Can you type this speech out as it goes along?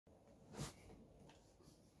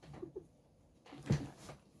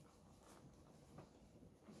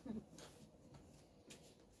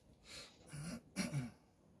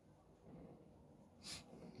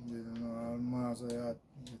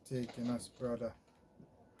taking us, brother.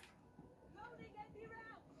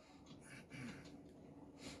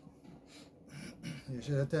 You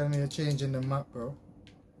should have told me you're changing the map, bro.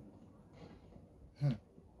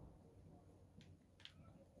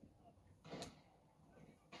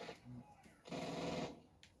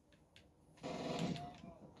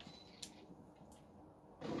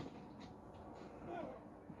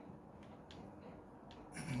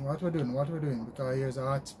 What we're doing? What we're doing? Because here's a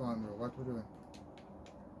hot spawn, bro. What we're doing?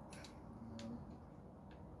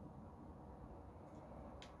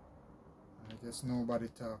 I guess nobody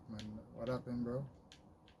talk, man. What happened, bro?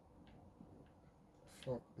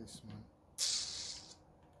 Fuck this, man.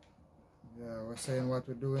 Yeah, we're saying what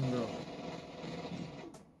we're doing, bro.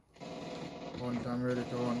 Hunt, I'm ready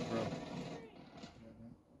to hunt, bro.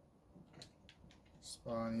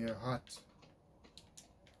 Spawn here, hot.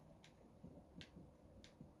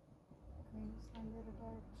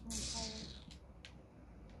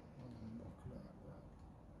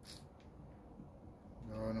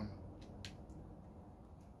 No, no.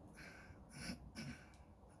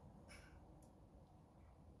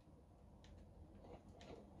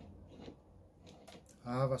 I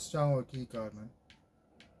have a strong key card, man.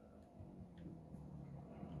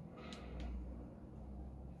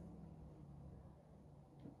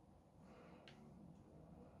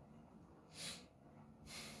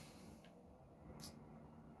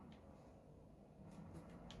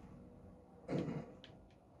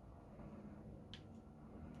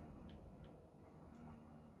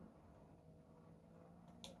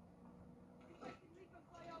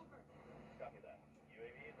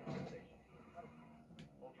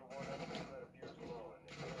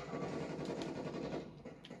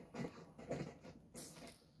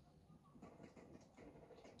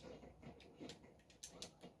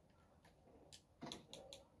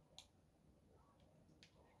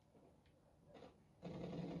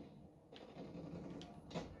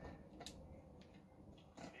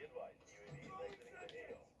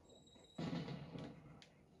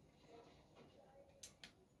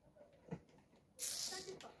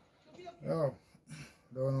 Yo,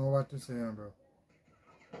 don't know what to say, bro.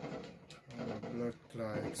 Oh, blood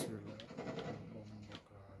clots, bro.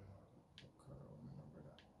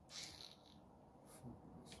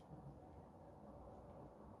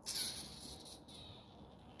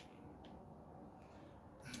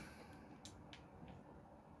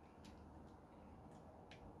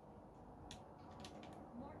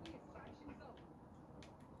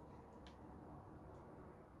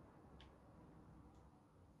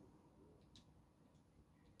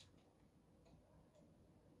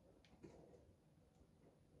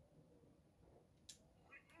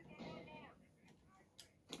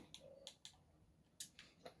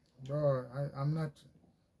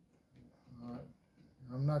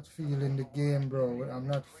 I'm not feeling the game, bro. I'm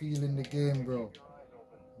not feeling the game, bro.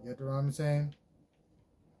 You get what I'm saying?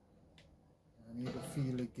 I need to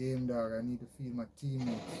feel the game, dog. I need to feel my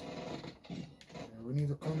teammates. Yeah, we need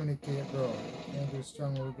to communicate, bro. Can't do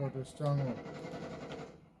stronghold, we go to stronghold.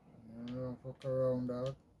 You know, fuck around,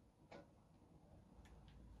 dog.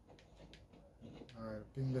 Alright,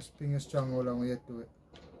 ping a stronghold and we get to it.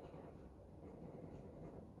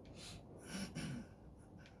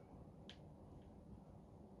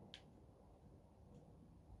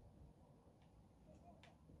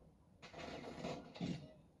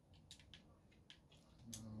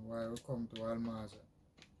 Why we come to marzrah?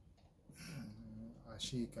 I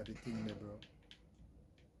shake at the thing there, bro.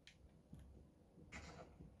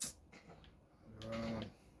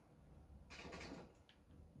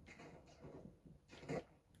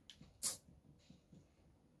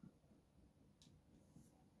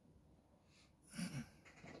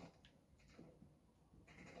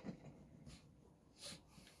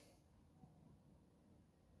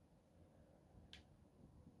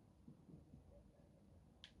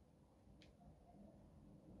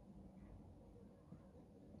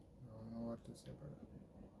 What to say, brother?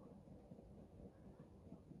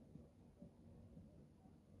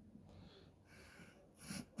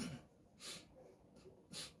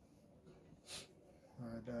 I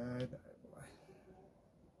died, boy.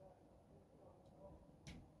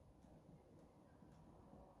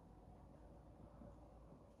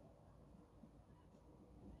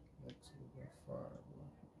 Let's go far, boy.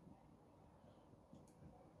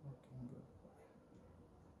 Fucking good.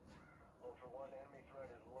 Ultra One, enemy threat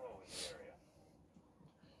is low in the area.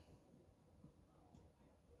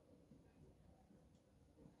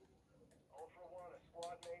 Ultra One, a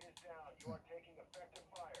squad mate is down. You are taking effective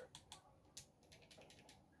fire.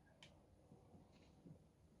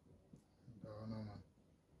 Don't know, man.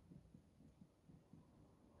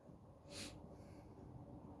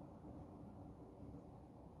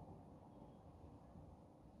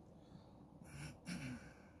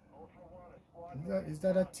 Is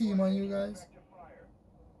that a team on you guys?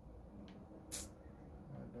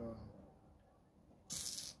 I don't.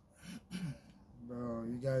 Bro,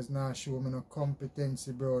 you guys not show me no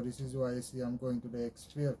competency, bro. This is why you see I'm going to the X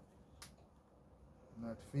field.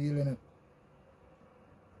 Not feeling it.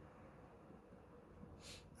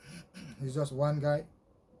 He's just one guy.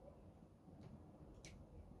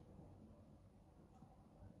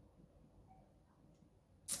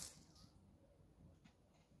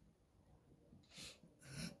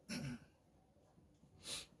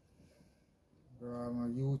 Bro, I'm a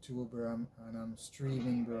YouTuber and I'm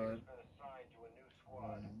streaming, bro.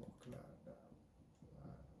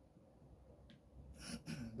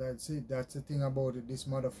 That's it. That's the thing about it. This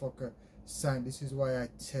motherfucker sign. This is why I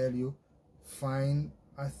tell you, find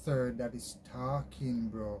a third that is talking,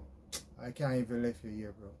 bro. I can't even left you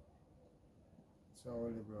here, bro.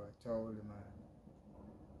 Totally, bro. Totally, man.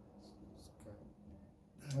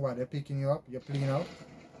 What, they're picking you up? You're playing out?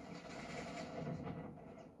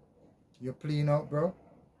 You're playing out, bro?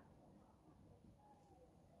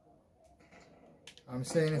 I'm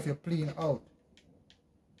saying if you're playing out.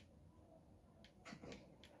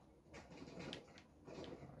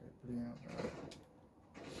 You're playing out, bro.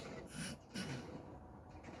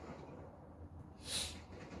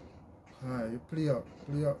 Alright, you play out.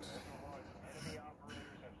 Play out. Enemy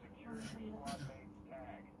operators have secured your squad mate's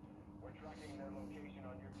tag. We're tracking their location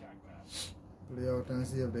on your tag map. Play out and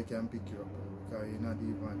see if they can pick you up, bro, because you're not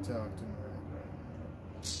even talking to me right now.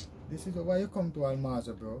 This is why you come to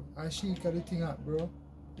Marzrah, bro. I shake the thing up, bro.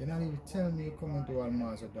 You're not even telling me you're coming to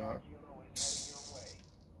Marzrah, dog.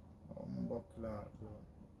 Oh, my buckler, bro.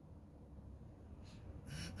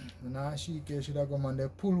 And I shake you should have come and they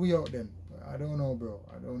pull we out then. I don't know, bro.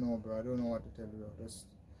 I don't know, bro. I don't know what to tell you, bro. Just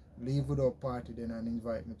leave without party then and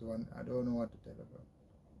invite me to one. I don't know what to tell you, bro.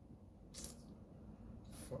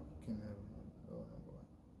 Fucking hell, man. I don't know, bro.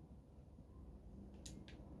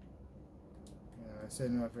 Yeah, I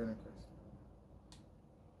send you a friend request.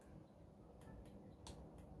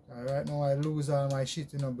 Right now I lose all my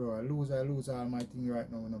shit, you know, bro. I lose all my thing right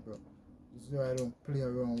now, you know, bro. This is why I don't play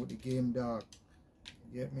around with the game, dog.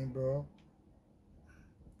 You get me, bro?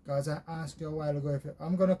 Cause I asked you a while ago if you,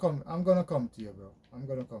 I'm gonna come to you, bro. I'm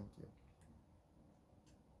gonna come to you.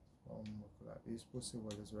 Oh my god, this pussy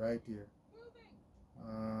wall is right here.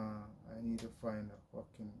 I need to find a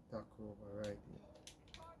fucking taco over right here.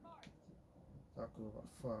 Taco over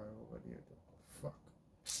far over there, though. Fuck.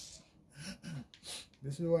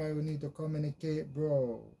 This is why we need to communicate,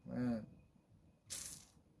 bro, man.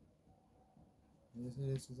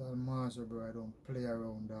 This is Marzrah, bro. I don't play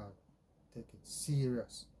around, dog. Take it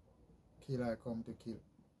serious. Kill, I come to kill.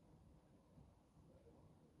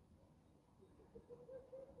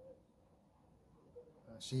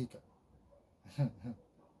 Ashika. I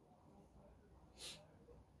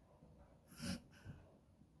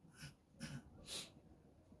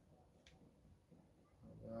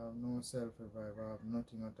have no self-revive. I have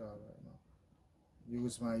nothing at all right now.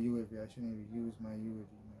 Use my UAV. I shouldn't even use my UAV,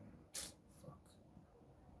 man. Fuck.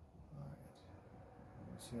 Alright.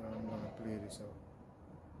 Let's see how I'm gonna play this out.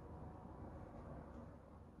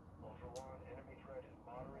 Ultra One, enemy threat is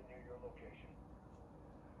moderate near your location.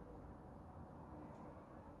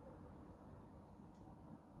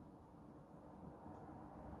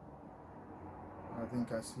 I think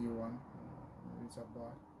I see one. Maybe it's a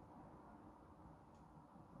bot.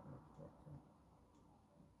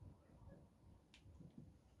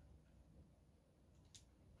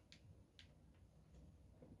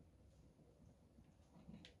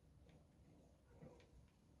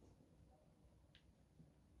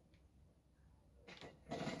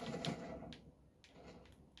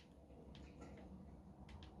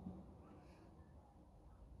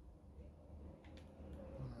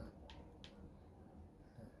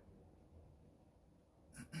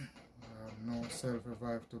 No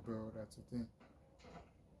self-revive to bro, that's the thing.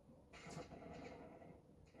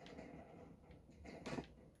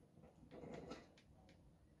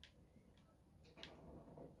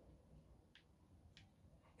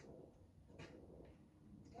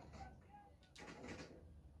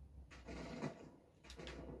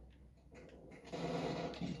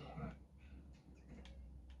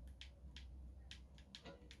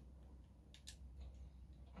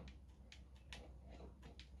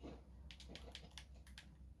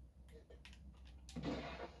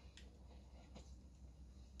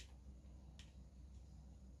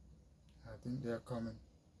 I think they're coming.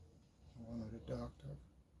 One of the doctors.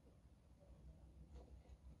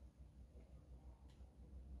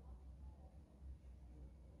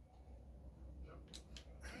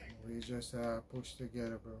 We just push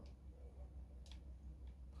together, bro.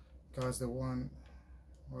 Cause the one,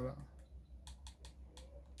 well,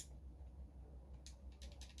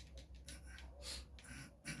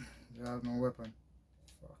 they have no weapon.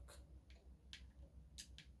 Fuck.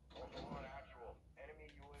 Ultra One actual. Enemy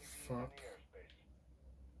UAV in Fuck. the airspace.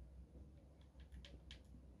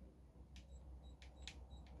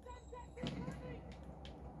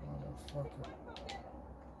 Motherfucker.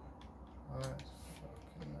 Alright,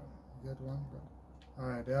 fucking hell. Get one, bro.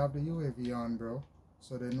 Alright, they have the UAV on, bro.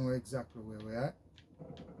 So they know exactly where we're at.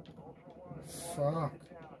 Ultra One, Fuck. down.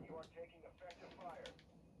 You are taking effective fire.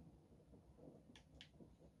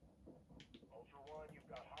 Ultra One, you've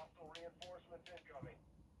got hostile reinforcements incoming.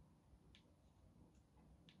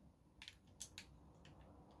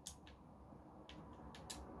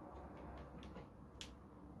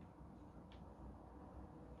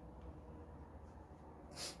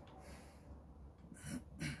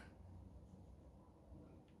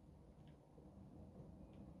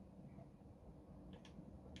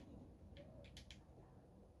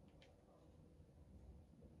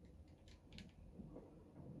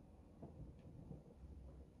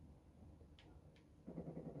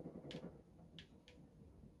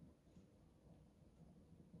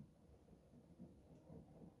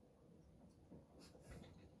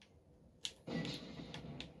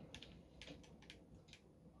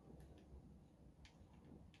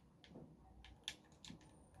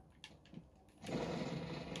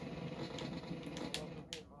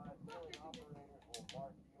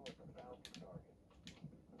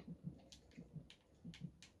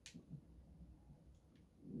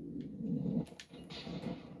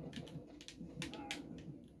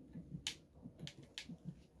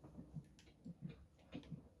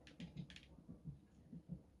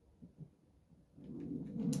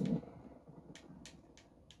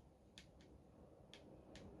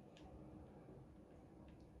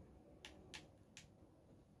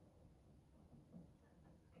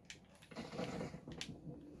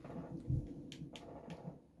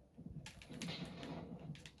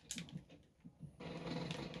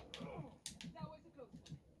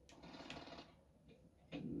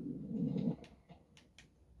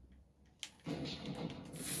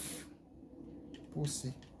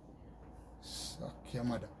 Pussy. Suck your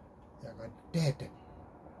mother. You got dead.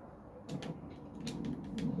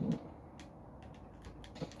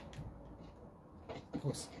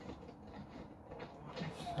 Pussy.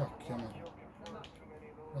 Suck your mother.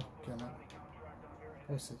 Suck your mother.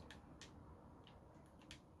 Pussy.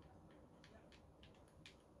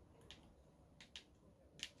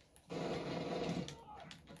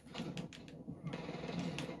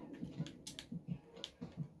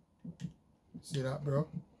 See that, bro?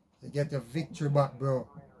 You get your victory back, bro.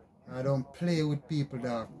 I don't play with people,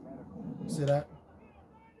 dog. See that?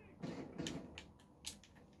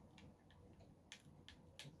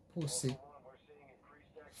 Pussy.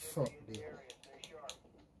 Fuck this.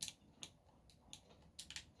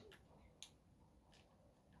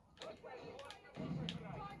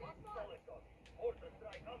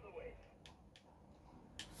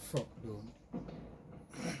 Fuck, dude.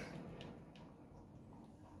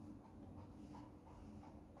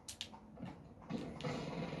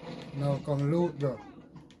 Now come loot, bro.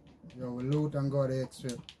 Yo, we loot and go the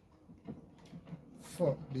extra.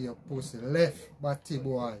 Fuck the pussy. Left batty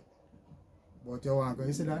boy. But you want to go,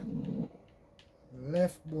 you see that?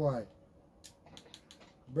 Left boy.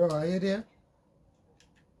 Bro, are you there?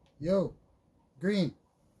 Yo. Green.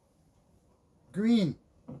 Green.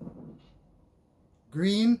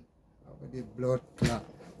 Green. How about the blood clot?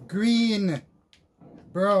 Green.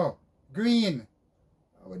 Bro. Green.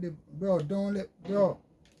 How about the, bro, don't let, bro.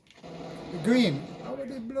 The green. How about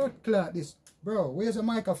the blood clot this? Bro, where's the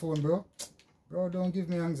microphone, bro? Bro, don't give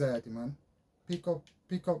me anxiety, man. Pick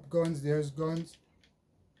up guns. There's guns.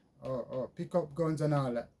 Oh, pick up guns and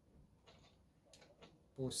all that.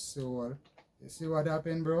 Pussy hole. You see what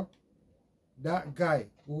happened, bro? That guy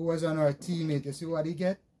who was on our teammate, you see what he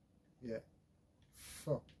get? Yeah.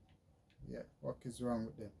 Fuck. Yeah, what is wrong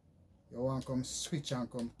with them? You want to come switch and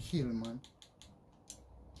come kill, man.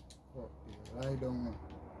 Fuck you. Lie down, man.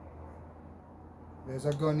 There's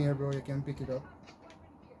a gun here, bro. You can pick it up.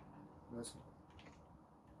 Let's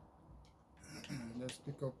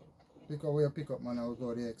pick up where you pick up, man. I'll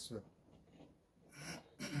go the extra.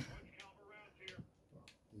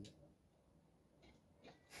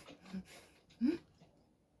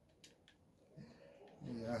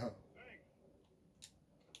 Yeah.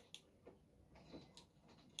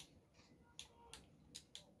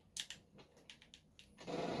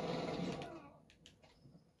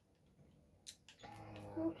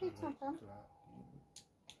 Okay, something.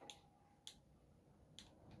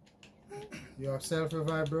 You have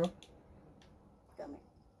self-revive, bro? Come here.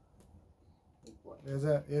 Big boy. There's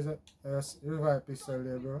a revive pistol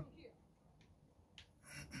there, bro.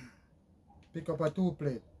 Pick up a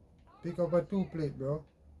 2-plate. Pick up a 2-plate, bro.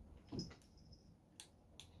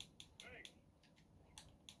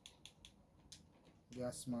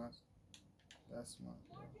 Gas mask. Gas mask,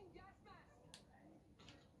 bro.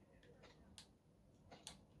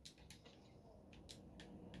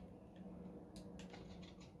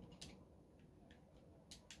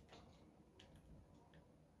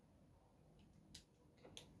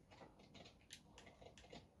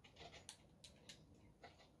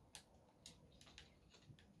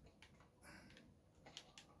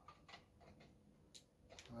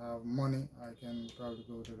 I have money. I can probably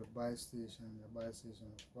go to the buy station. The buy station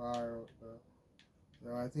is far out, bro.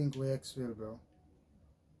 Yo, I think we exfil, bro.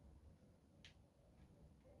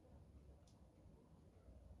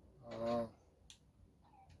 Oh.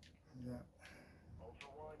 Yeah. Ultra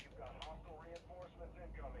One, you've got hostile reinforcements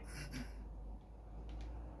incoming.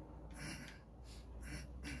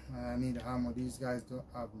 Man, I need ammo. These guys don't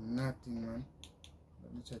have nothing, man.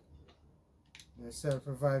 Let me check. There's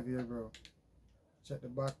self-revive here, bro. Check the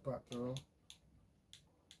backpack, bro.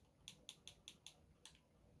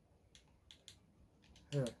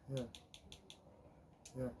 Here.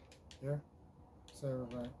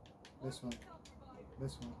 Self-revive. This one.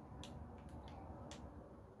 This one.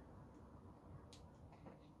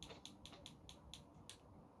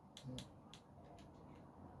 Yeah.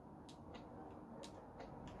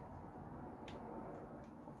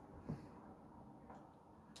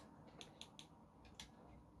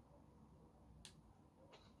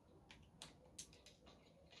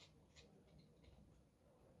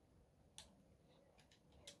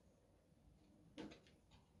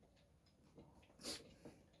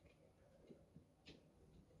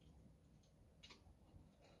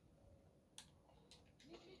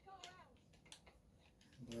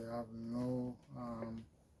 They have no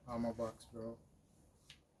ammo box, bro.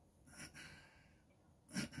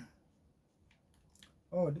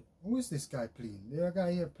 Oh, who is this guy playing? There's a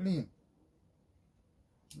guy here playing.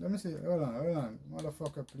 Let me see. Hold on.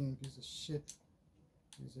 Motherfucker playing piece of shit.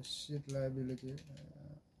 Piece of shit liability.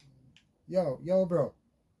 Yo, bro.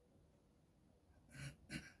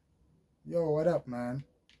 Yo, what up, man?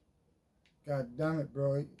 God damn it,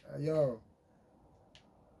 bro. Yo.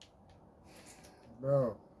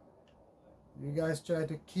 Bro. You guys try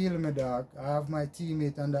to kill me, dog. I have my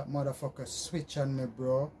teammate and that motherfucker switch on me,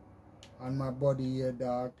 bro. On my body here,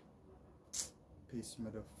 dog. Piss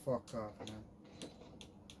me the fuck off, man.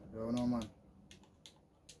 I don't know, man.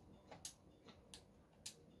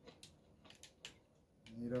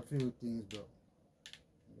 Need a few things, bro.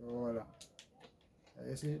 Hold on.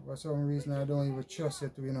 You see, for some reason I don't even trust you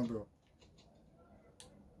to, you know, bro.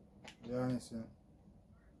 Be honest, you know.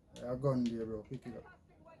 There's a gun there, bro. Pick it up.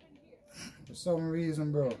 For some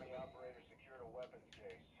reason, bro.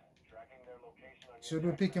 Should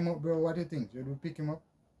we pick him up, bro? What do you think? Should we pick him up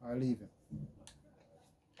or leave him?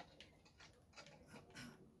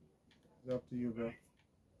 It's up to you, bro.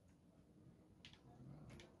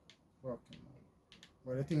 Fuck him, man.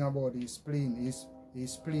 But the thing about he's playing,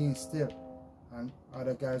 he's playing still. And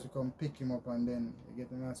other guys will come pick him up and then you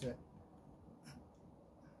get him and say.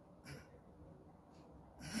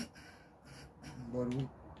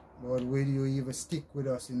 But will you even stick with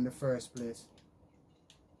us in the first place?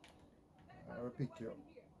 I will pick you up.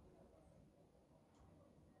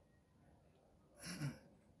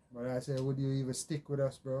 But I say, would you even stick with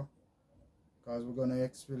us, bro? Because we're gonna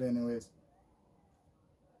exfil anyways.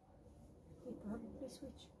 Hey, probably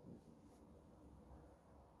switch.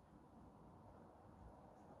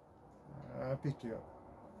 I'll pick you up.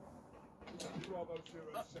 I'll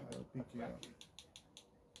pick you up.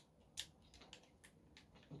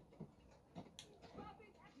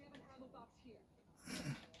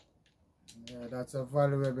 Yeah, that's a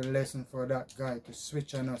valuable lesson for that guy to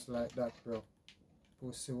switch on us like that, bro.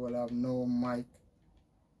 Pussy will have no mic.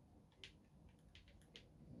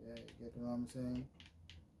 Yeah, you get what I'm saying?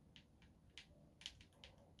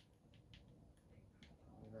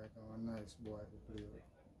 Like I'm a nice boy to play with.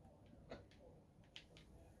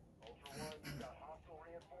 Ultra One, you've got hostile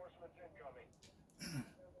reinforcements incoming.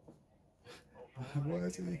 Boy,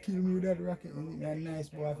 so you kill me with that rocket, you think that nice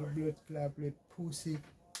boy for blood club play pussy.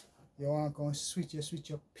 You want to come switch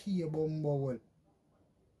your pee bumble.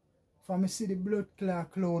 For me see the blood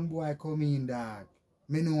clot clown boy come in, dog.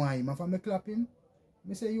 Me know him. And for me clap him,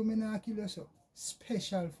 me say you may not kill yourself.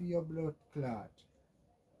 Special for your blood clot.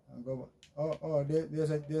 And go back. Oh, there's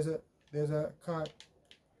a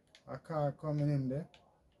car coming in there.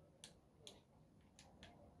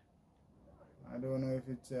 I don't know if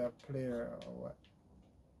it's a player or what.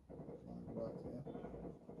 But,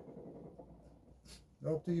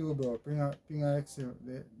 yeah. Up to you, bro. Ping a exfil.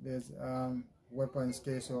 There's weapons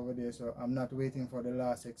case over there, so I'm not waiting for the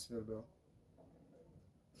last exfil, bro.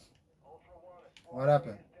 What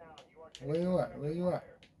happened? Where you at? Where you at?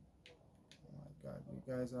 Oh my god, you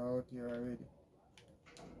guys are out here already.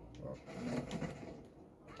 Oh, man.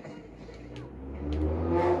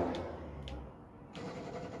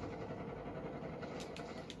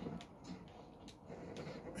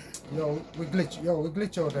 Yo, we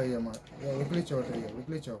glitch out of here, man. Yo, we glitch out of here. We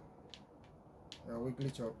glitch out. Yo, we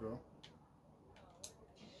glitch out, bro.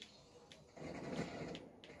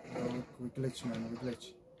 Yo, we glitch, man. We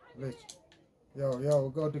glitch. Glitch. Yo,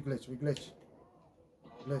 we go to glitch. We glitch.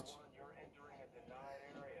 Glitch.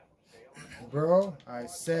 Bro, I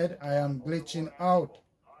said I am glitching out.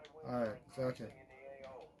 Alright, it's okay.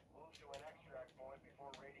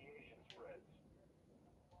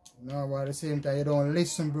 No, but at the same time, you don't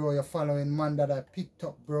listen, bro. You're following man that I picked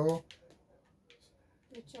up, bro.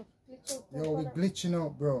 Glitch out. Glitch out. Yo, we glitching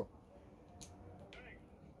out, bro.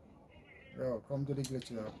 Yo, come to the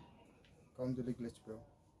glitch, bro. Come to the glitch, bro.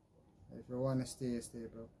 If you want to stay, stay,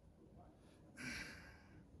 bro.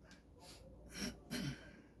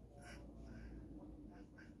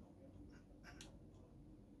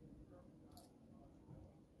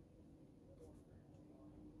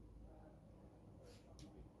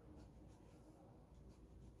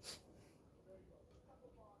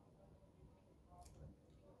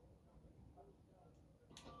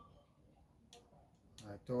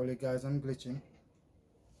 I told you guys I'm glitching.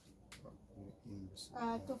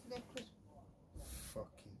 Don't forget Chris.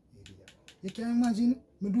 Fucking idiot. You can imagine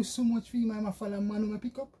me do so much for him, I'm follow man who I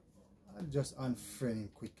pick up. I just unfriend him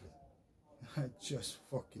quickly. I just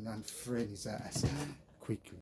fucking unfriend his ass quickly.